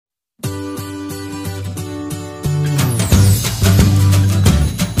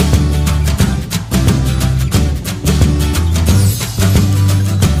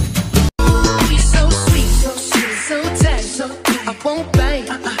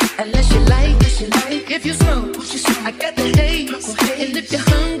unless you like. If you smoke, I got the haze. And if you're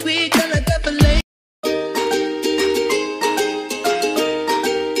hungry, girl, I got the lace.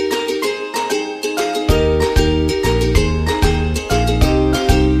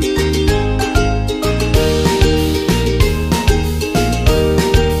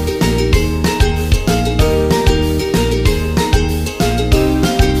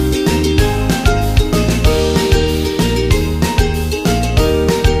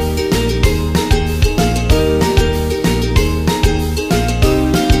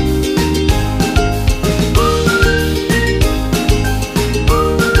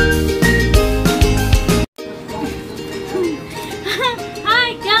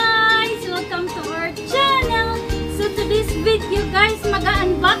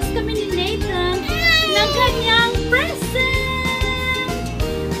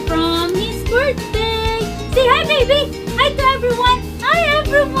 Say hi, baby! Hi to everyone! Hi,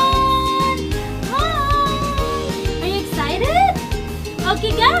 everyone! Hi! Are you excited?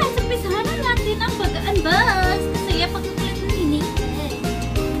 Okay, guys. Umpisahan na natin ang pag-unbox. Kasi pagkakulit na ninigay.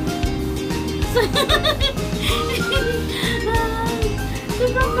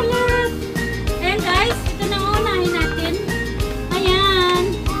 Super kulit! Ayan, guys. Ito na ang unahin natin. Ayan.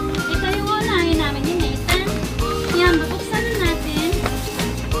 Ito yung unahin namin ni Nathan. Ayan, bubuksan na natin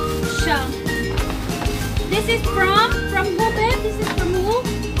siya. This is from who, babe? This is from who?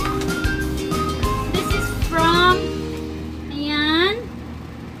 This is from, ayan.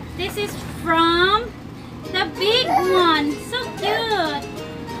 This is from the big one. So cute.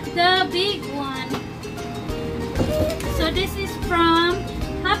 The big one. So this is from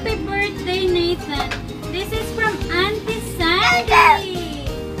Happy Birthday, Nathan. This is from Auntie Sandy.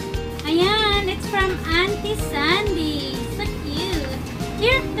 Ayan, it's from Auntie Sandy. So cute.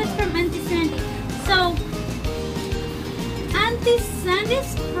 Here, that's from Auntie Sandy. So, Auntie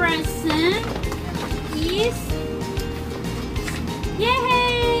Sandy's present is,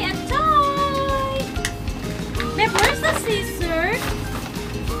 yay, a toy! Babe, where's the scissors?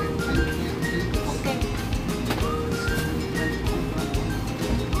 Okay.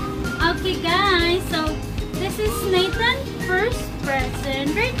 Okay, guys, so this is Nathan's first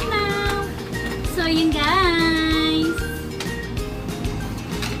present right now. So, yun, guys.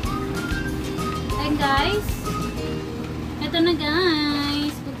 And guys, ito na,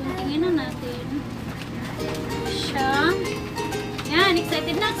 guys. Pupuntingin na natin siya. Yan,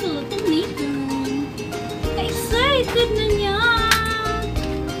 excited na. So, itong Nathan. Excited na niya.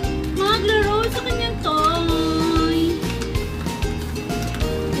 Maglaro sa kanyang toy.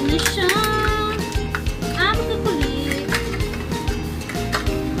 Ito na siya. Magkakulit.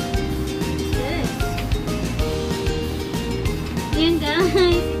 Yes. Ayan,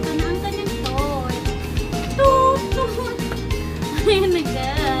 guys. Ito na ang kanyang toy. Ayan na,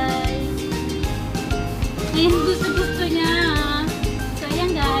 guys. Ayan, gusto niya. So,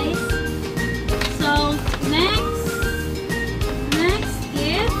 ayan, guys. So, next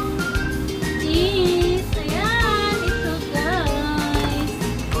gift is, ayan, ito, guys.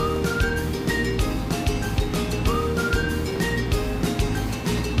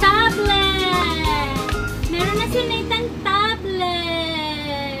 Tablet! Meron na si Nathan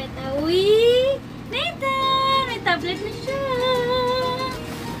tablet. Uy! Nathan! May tablet na siya.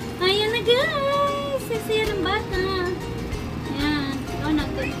 Ayan na, guys. Sisiya ng bata. Ayan. Oh,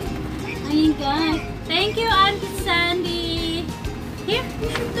 natin. Ayan, guys. Thank you, Auntie Sandy. Here, you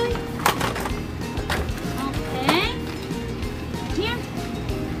should do it. Okay. Here.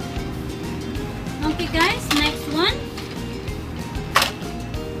 Okay, guys. Next one.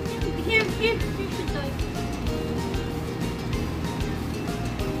 Here, you should do it.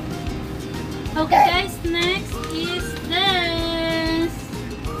 Okay, guys. Next is this.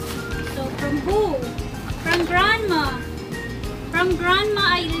 So, from who? From Grandma. From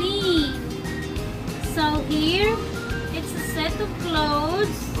Grandma Eileen. So, here, it's a set of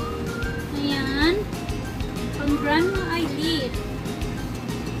clothes. Ayan. From Grandma Eileen.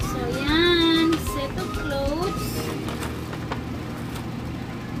 So, yan. Set of clothes.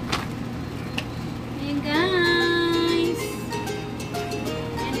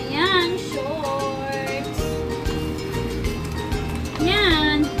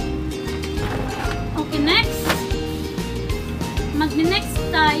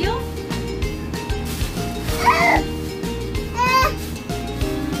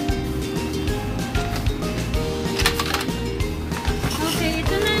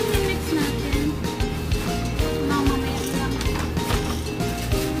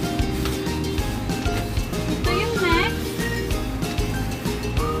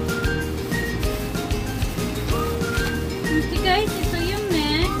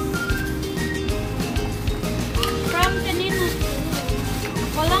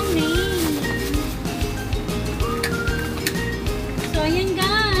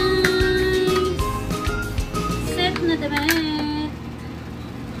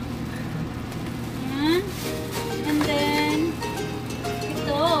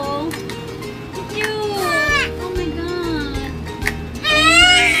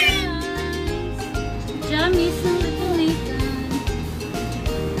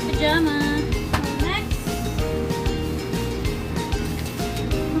 pajama. Next.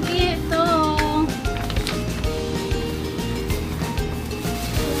 Okay, ito.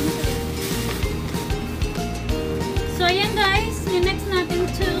 So, ayan guys. Yung next natin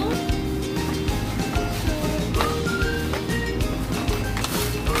too.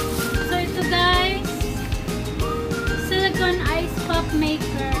 So, ito guys. Silicone ice pop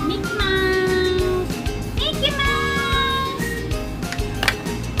maker. Mickey Mouse! Mickey Mouse!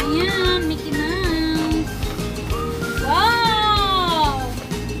 Ayan, Mickey Mouse. Wow!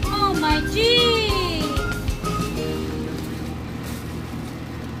 Oh my gee!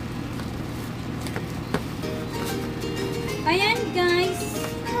 Ayan guys.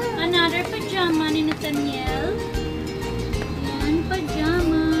 Another pajama ni Nathaniel. Ayan,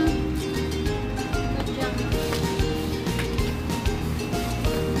 pajama. Pajama.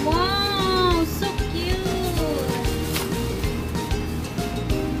 Wow! So cute!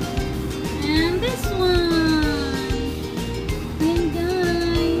 And this one! Ayan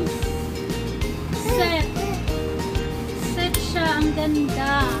guys! Set! Set siya. Ang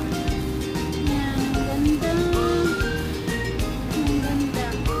ganda! Ayan, ang ganda! Ang ganda!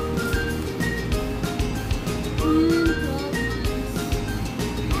 Ayan, 12 months.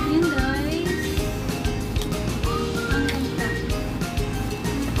 Ayan guys! Ang ganda!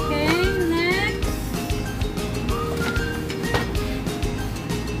 Okay, next.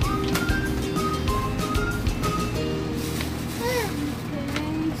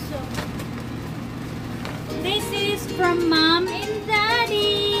 Okay, so this is from Mom and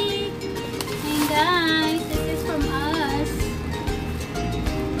Daddy. And guys, this is from us.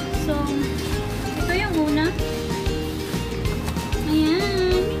 So, ito yung una.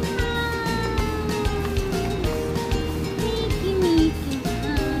 Ayan, Mickey Mouse. Mickey Mouse.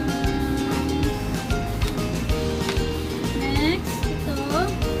 Next, ito.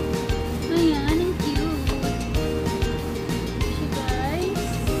 Ayan, ang cute. Siya guys.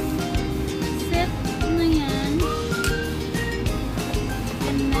 Set na yan.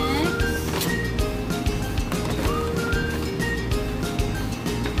 And next.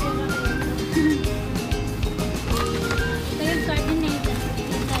 Ito yung coordinator.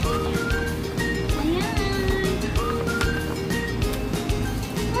 Yung daddy niya. Ayan.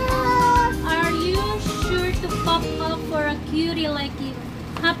 Are you sure to pop up for a cutie like you?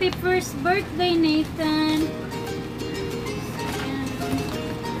 Happy first birthday, Nathan! Ayan.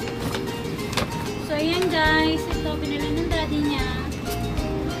 So, ayan guys. Ito, pinala ng daddy niya.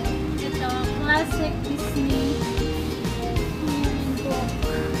 Ito, classic Disney. Ayan, yung book.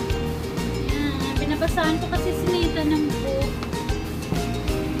 Ayan, pinabasahan ko kasi si Nathan ng book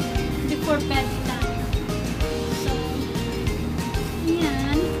before bedtime. So,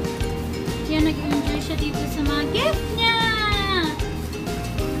 ayan. Yan, nag-enjoy siya dito sa mga gift niya.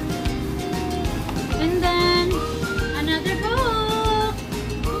 And then, another book.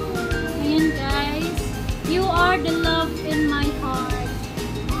 Ayan guys. You are the love in my heart.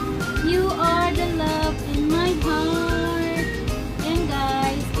 You are the love in my heart. Ayan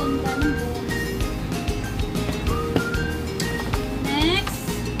guys. Ganda ng books. Next.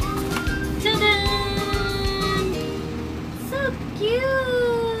 Ta-da! So cute!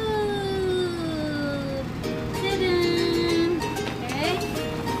 Ta-da! Okay.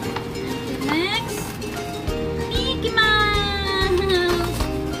 And next. Mickey Mouse!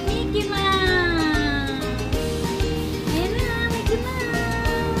 Mickey Mouse! Ayan na, Mickey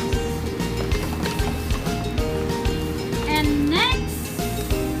Mouse! And next.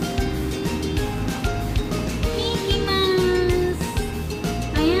 Mickey Mouse!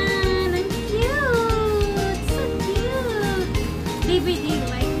 Ayan, ang cute! So cute! DVD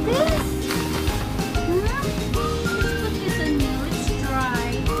like this? Huh? Let's put this on you. Let's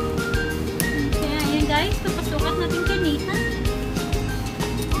try. Okay, ayan guys. Papasukat natin kay Nathan.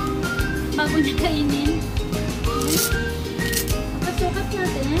 Bago niya kainin. Papasukat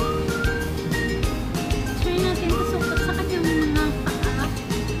natin. Try natin pasukat sa kanyang mga paa.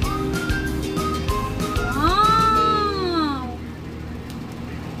 Wow!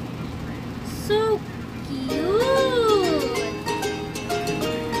 So cute!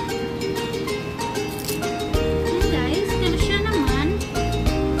 Ayan guys, kasya naman.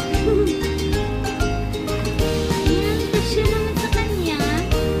 Ayan, kasya naman sa kanya.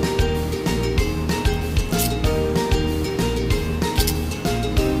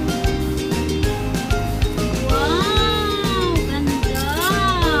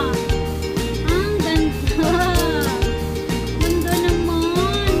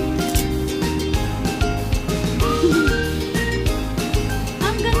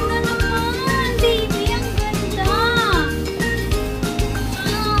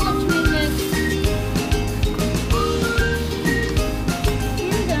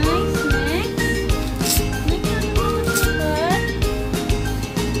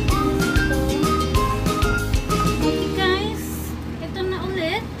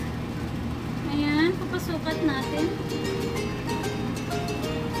 natin.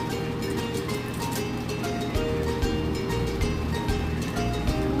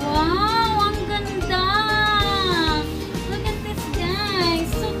 Wow! Ang ganda! Look at this, guys!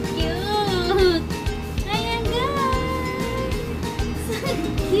 So cute! Ayan, guys! So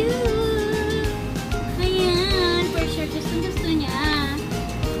cute! Ayan! For sure, gusto niya.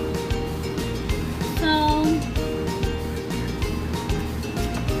 So,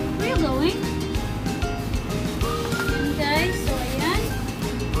 where are you going? Ayan, guys. So, ayan.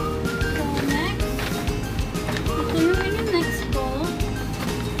 So, next. Ito yung next ko.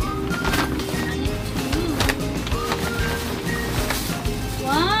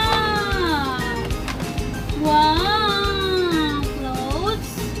 Wow! Wow!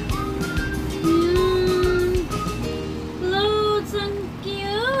 Clothes. Ayan. Clothes. Ang cute!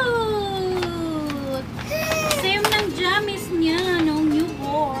 Same ng jammies niya nung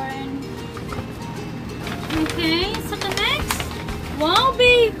newborn. Okay, saka next. Wow,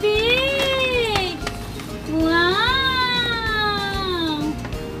 baby! Wow!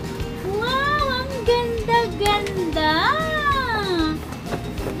 Wow, ang ganda-ganda!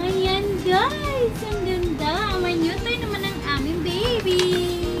 Ayan, guys! Ang ganda! May new toy naman ang aming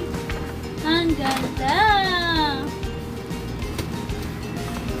baby! Ang ganda!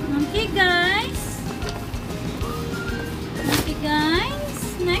 Okay, guys! Okay, guys!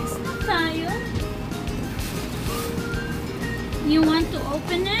 Next na tayo. You want to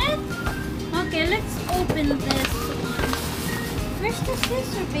open it? Okay, let's open this one. Where's the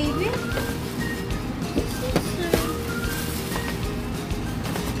scissor, baby? Scissor.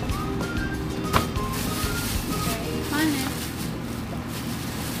 Okay, found it.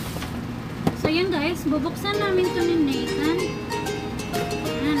 So, yan guys, bubuksan namin to ni Nathan.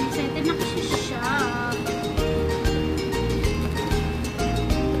 Ayan, excited na kasi siya.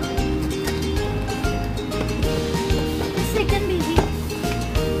 The second baby.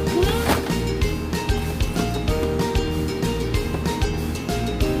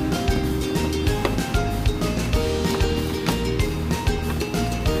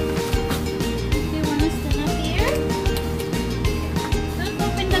 Okay, wanna stand up here? Don't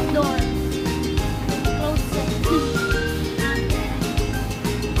open that door. Close it. Okay.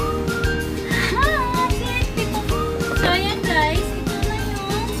 So, ayan guys. Ito na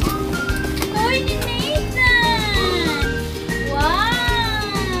yung toy ni Nathan.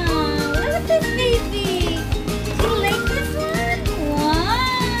 Wow! Look at this baby. Do you like this one?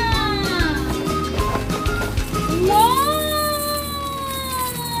 Wow! Wow!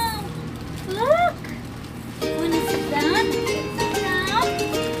 Look! Wanna sit down? Sit down?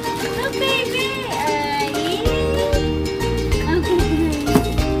 Look, baby! Okay, guys.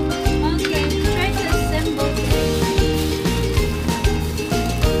 Okay, try to assemble this.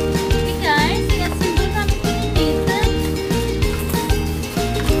 Okay, guys. I-assemble namin ito ni Nathan.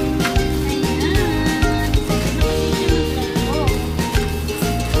 Ayan.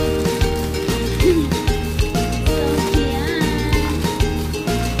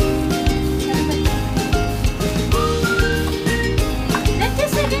 Excited na kasi siya maglaro. So, ayan. Let's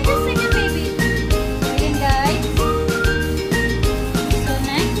just second, baby. So, ayan, guys. So,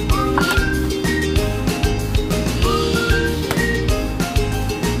 next, green.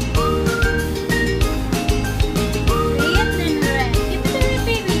 Green, then red. Give me the red,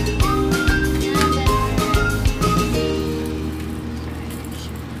 baby. And then red.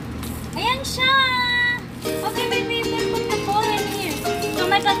 Ayan siya! Okay, baby, then put the ball in here. So,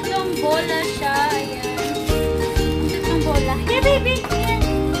 may tatlong bola siya. Ayan. Tatlong bola. Here, baby! Here!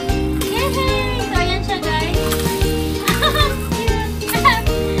 Yay! So, ayan siya, guys. Cute!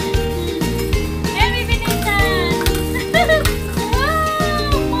 Here, baby Nathan!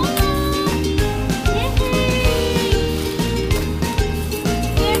 Wow! Mama! Yay!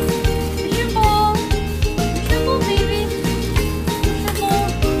 Here, here's your ball. Here's your ball, baby. Here's your ball.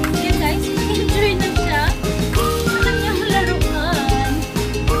 Ayan, guys. Enjoy na siya. Sa kanyang laruan.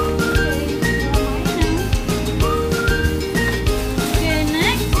 Okay, so, okay,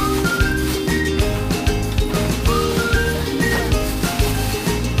 next.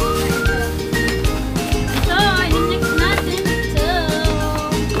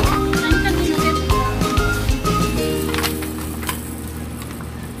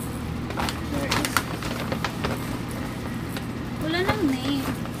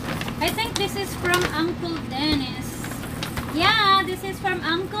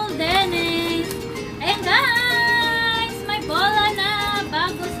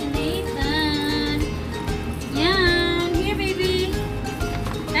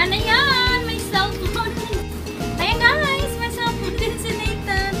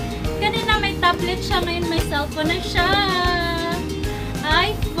 cellphone na siya.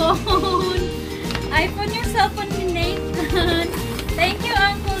 iPhone. iPhone yung cellphone ni Nathan. Thank you,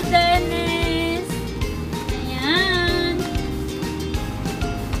 Uncle Dennis. Ayan.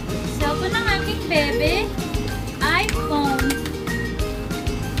 Cellphone ng aking bebe. iPhone.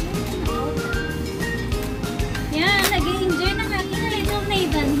 Yan, nag-enjoy ng aking little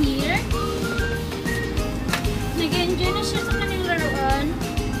Nathan here. Nag-enjoy na siya sa kanyang laruan.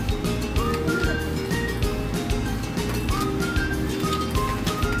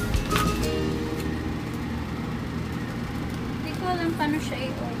 Hindi ko alam paano siya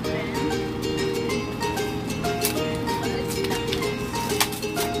i-open. Let's start this.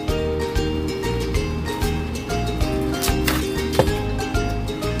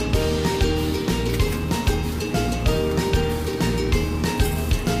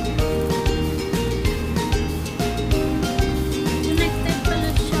 Connected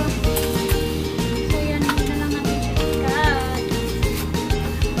pala siya. So, yan. Hindi na lang natin siya i-cut.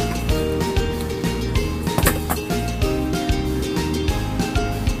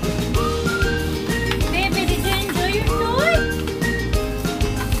 Baby, did you enjoy your toy?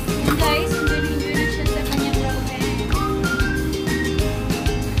 Yan guys, enjoy na siya sa kanyang laruan.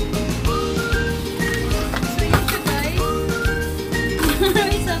 So, yun siya guys.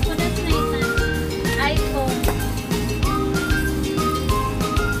 May cellphone at Nathan. iPhone.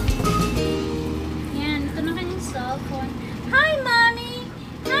 Yan, ito na kanyang cellphone. Hi, Mommy!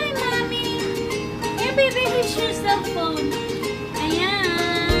 Hi, Mommy! Hey, baby, here's your cellphone.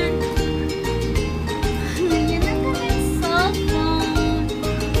 Ayan. Yan ang kanyang cellphone.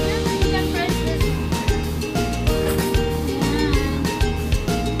 Yan, you can press this. Ayan.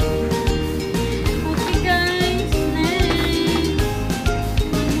 Okay, guys. Next.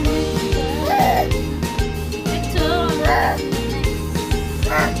 Ito. Next.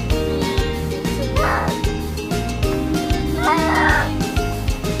 Ayan, ito.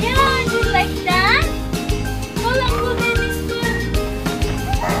 Yeah, you like that? Hold on, hold on, this one.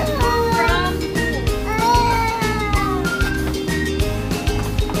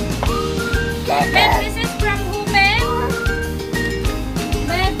 From Ben, this is from who, Ben?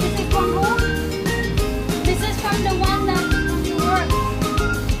 Ben, this is from who? This is from the one that from your work.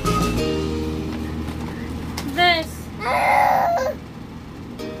 This.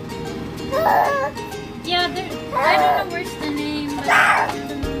 Yeah, there, I don't know where's the name, but I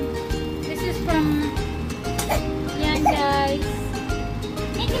don't know. This is from, yan guys,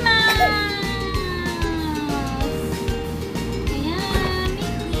 Mickey Mouse! Ayan,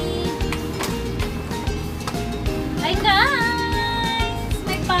 Mickey. Ay guys,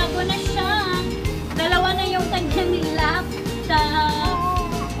 may bago na siya. Dalawa na yung kanyang laptop.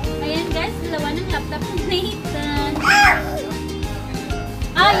 Ayan guys, dalawa ng laptop ni Nathan.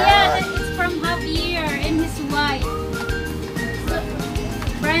 Oh yeah, it's from Javier and his wife,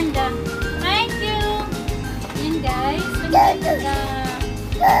 Brenda. Thank you. Yan guys, ang ganda.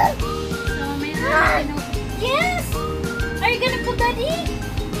 So may yes. Are you gonna put that in?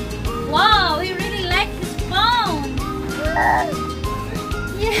 Wow, he really likes his phone.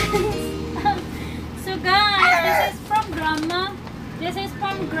 Yes. So guys, this is from Grandma. This is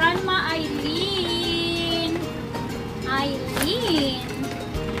from Grandma Eileen. Eileen.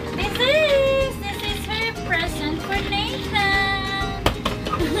 This is her present for Nathan.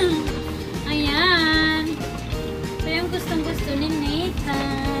 Ayan. Ito yung gustong-gusto ni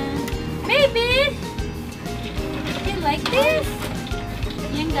Nathan. Baby! You like this?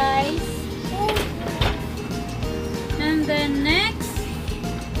 Ayan guys. And then next,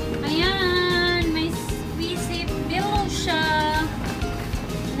 ayan, may squeezy pillow siya.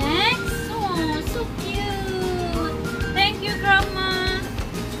 Next, oh, so cute. Thank you, Grandma.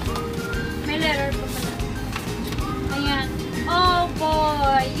 May letter pa pala. Ayan. Oh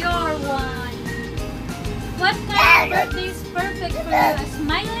boy, you're one. What kind of birthday is perfect for you? A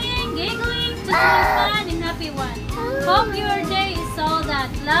smiling, giggling, totally fun, and happy one. Hope your day is all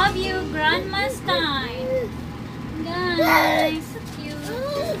that. Love you, Grandma Stein. Guys, so cute.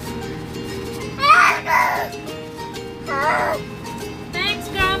 Thanks,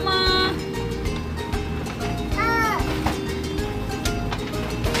 Grandma.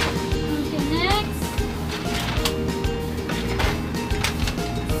 Okay, next.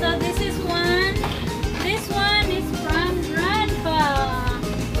 So this is one. This one is from Grandpa.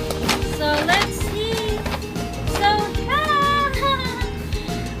 So let's see. So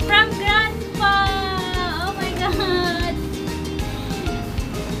from Grandpa. Oh my God.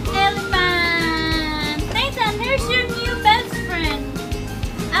 Elephant. Nathan, here's your new best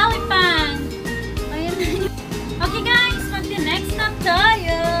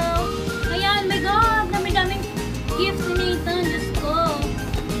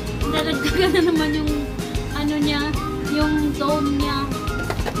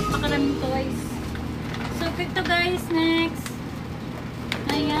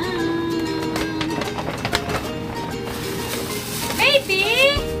Ayan.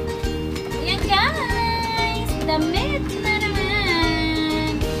 Baby! Ayan guys! Damit na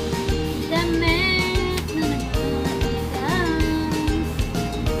naman! Damit na naman, guys!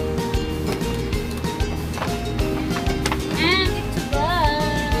 And ito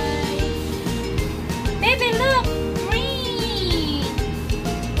guys! Baby, look! Green!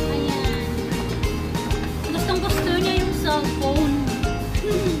 Ayan. Gustong-gusto niya yung cellphone.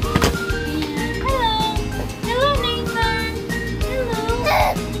 Ayan. Hello! Hello, Nathan! Hello! Hello!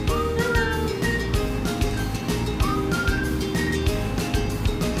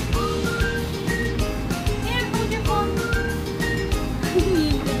 Here, hold your phone.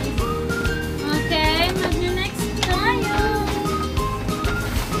 Ayan, guys. Okay, mag-next tayo.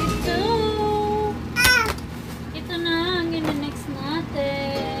 Ito na ang next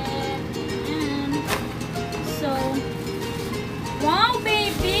natin. Ayan. So, wow,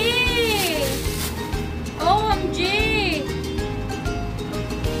 baby! OMG!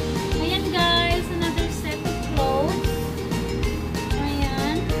 Ayan, guys. Another set of clothes.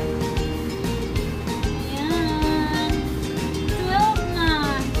 Ayan. Ayan. 12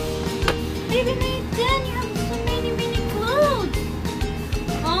 na. Baby Nathan, you have so many clothes.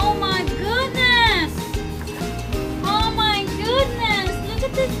 Oh my goodness! Oh my goodness! Look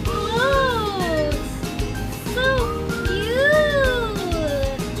at this clothes! So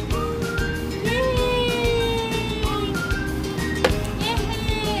cute! Yay!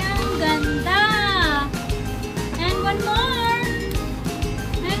 Yay! Ang ganda! And one more!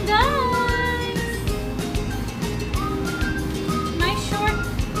 And guys! May short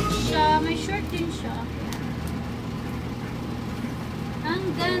siya. May short din siya. Ang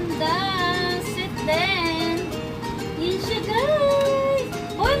ganda! Sit then! Yan siya, guys!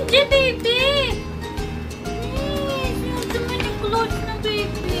 OMG, baby! Yes! Yung so many clothes na,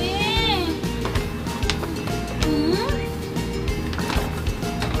 baby!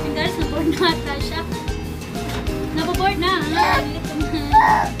 And guys, naboard na ata siya. Naboboard na, ha? Ito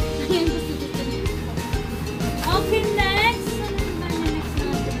na. Ayan, gusto niya. Okay, next! Ano ba yung next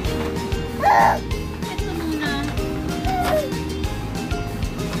natin? Ito muna.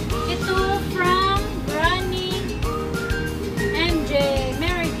 Ito from Granny MJ,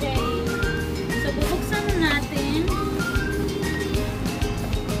 Mary Jane. So, bubuksan na natin.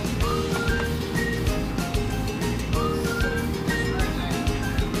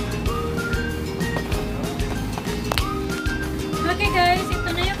 Okay guys, ito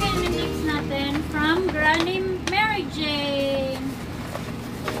na yung kinimix natin from Granny Mary Jane.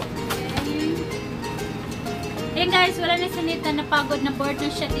 Okay. Ayan guys, wala na si Nita, napagod na board na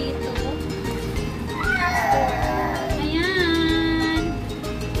siya dito. Ayan.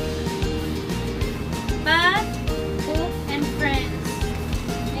 Bath, Cook, and Friends.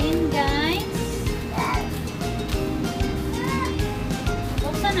 Ayan guys.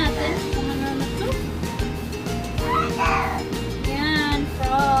 Buksan natin kung ano na ito. Ayan,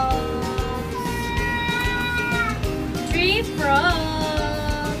 frogs. 3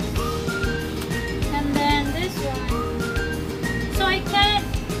 frogs. And then this one. So I can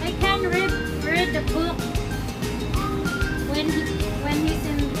read the book when he's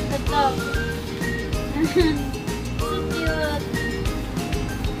in the tub. So cute.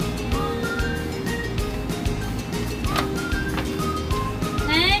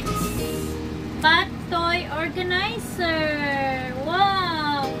 Next, bat toy organizer.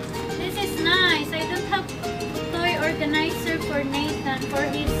 Wow, this is nice. I don't have toy organizer for Nathan for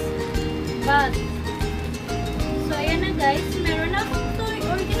his bat. So ayan na guys, meron akong toy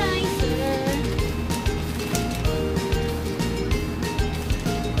organizer.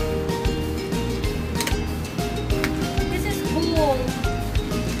 This is cool.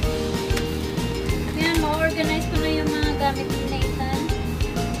 Ayan, ma-organize ko na yung mga gamit ni Nathan.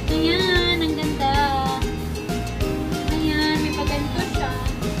 Ayan, ang ganda. Ayan, may paganto siya.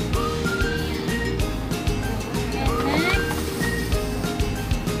 Ayan. And next.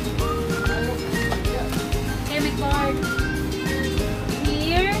 Okay, may card.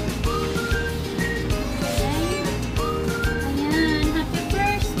 Here. Okay. Ayan, happy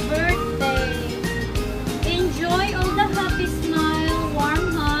first birthday. Enjoy all the happy smile,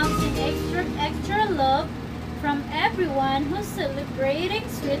 warm hugs, and extra love from everyone who's celebrating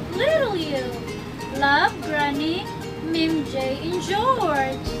sweet little you. Love, Granny, Mim J, and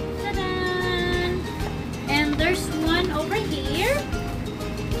George. Ta-da! And there's one over here.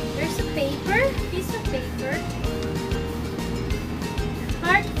 There's a piece of paper.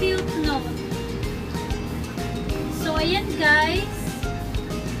 Heartfelt note. So, ayan guys.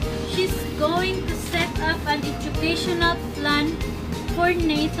 She's going to set up an educational plan for for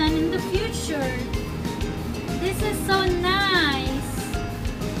Nathan in the future. This is so nice.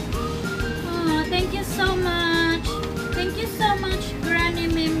 Oh, thank you so much. Thank you so much, Granny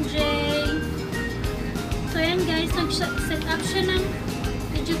MJ. So yan guys, nag-set up siya ng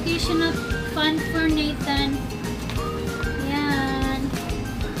educational fund for Nathan. Yan.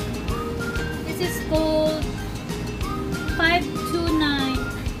 This is called 529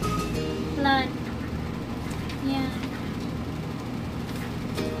 plan. Yan.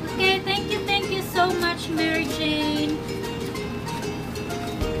 Okay, thank you so much, Mary Jane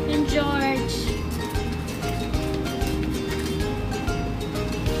and George.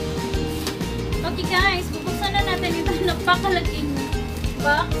 Okay guys, bubuksan na natin ito. Napakalaking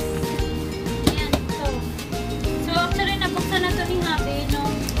box. Ayan, so actually nabuksan na ito ni Habi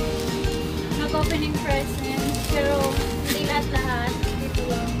nung nag-opening present, pero hindi lahat-lahat. Dito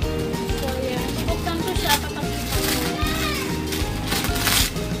lang. So yan, bubuksan ko siya, papakita ko.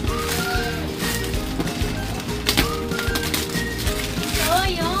 So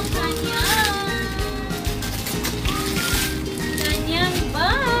yung kanyang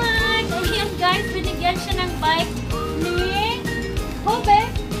bag. Ayan guys, binigyan siya ng bike ni Hobe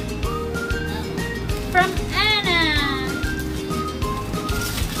from Anna,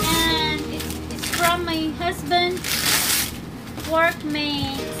 and it's from my husband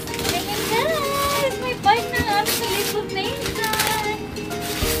workmates. Ayan guys, may bike na aming little Nathan.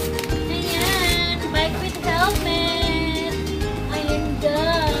 Ayan, bike with helmet. Ayan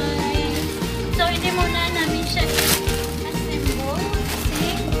guys, so hindi muna namin siya assemble kasi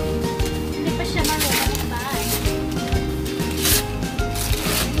hindi pa siya marunong bike.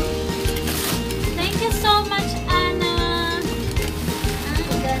 Thank you so much, Anna.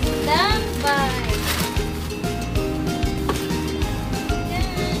 Ang gandang bike.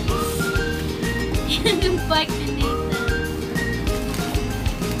 Yan yung bike ni Nathan.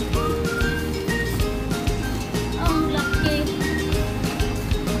 Ang laki.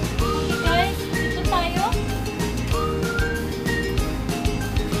 Okay guys, dito tayo.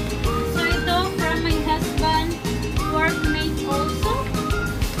 So ito from my husband workmate also.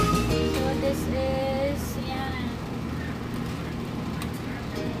 So this is yan.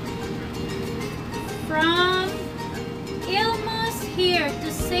 From Ilma's here to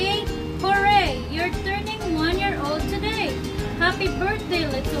say, hooray! You're turning 1 year old today. Happy birthday,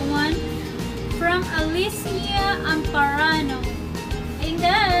 little one. From Alicia Amparano. Hey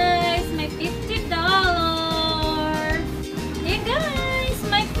guys, may $50. Hey guys,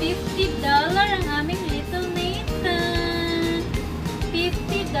 may $50 ang aming little Nathan.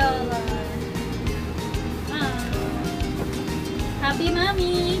 $50. Ah. Happy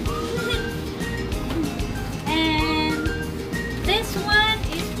mommy. And this one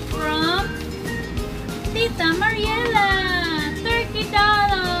is from Tita Mariela. $30.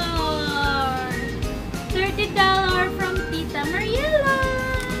 $30 from Tita Mariela.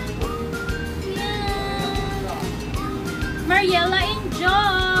 Yan. Mariela and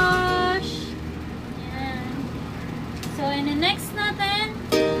Josh. Yan. So in the next